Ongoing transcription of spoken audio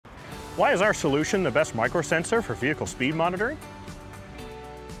Why is our solution the best microsensor for vehicle speed monitoring?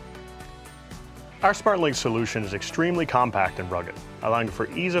 Our SmartLinx solution is extremely compact and rugged, allowing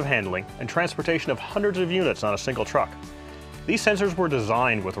for ease of handling and transportation of hundreds of units on a single truck. These sensors were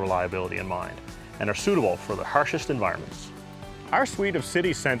designed with reliability in mind and are suitable for the harshest environments. Our suite of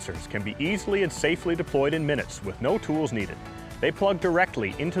city sensors can be easily and safely deployed in minutes with no tools needed. They plug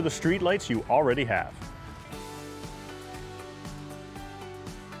directly into the streetlights you already have.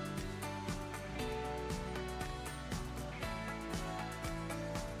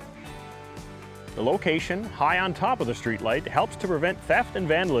 The location, high on top of the streetlight, helps to prevent theft and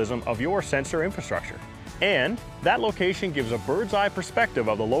vandalism of your sensor infrastructure. And that location gives a bird's eye perspective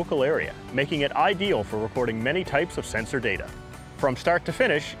of the local area, making it ideal for recording many types of sensor data. From start to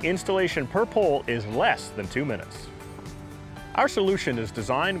finish, installation per pole is less than 2 minutes. Our solution is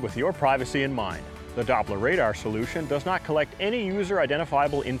designed with your privacy in mind. The Doppler radar solution does not collect any user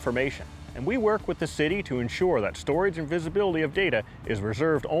identifiable information, and we work with the city to ensure that storage and visibility of data is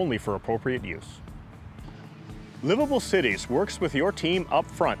reserved only for appropriate use. Livable Cities works with your team up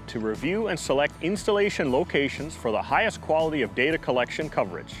front to review and select installation locations for the highest quality of data collection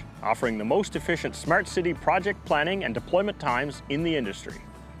coverage, offering the most efficient smart city project planning and deployment times in the industry.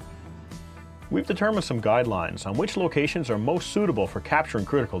 We've determined some guidelines on which locations are most suitable for capturing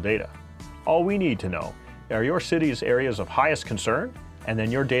critical data. All we need to know are your city's areas of highest concern, and then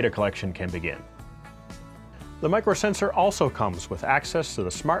your data collection can begin. The microsensor also comes with access to the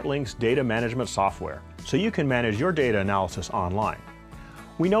SmartLinx data management software, so you can manage your data analysis online.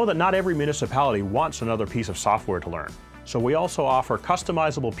 We know that not every municipality wants another piece of software to learn, so we also offer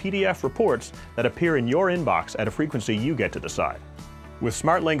customizable PDF reports that appear in your inbox at a frequency you get to decide. With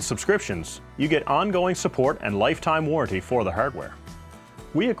SmartLinx subscriptions, you get ongoing support and lifetime warranty for the hardware.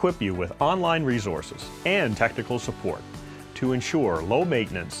 We equip you with online resources and technical support to ensure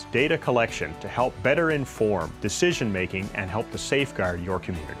low-maintenance data collection to help better inform decision-making and help to safeguard your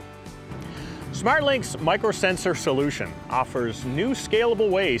community. SmartLinx microsensor solution offers new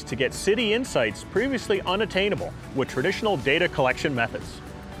scalable ways to get city insights previously unattainable with traditional data collection methods.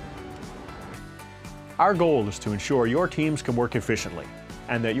 Our goal is to ensure your teams can work efficiently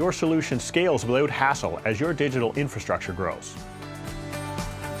and that your solution scales without hassle as your digital infrastructure grows.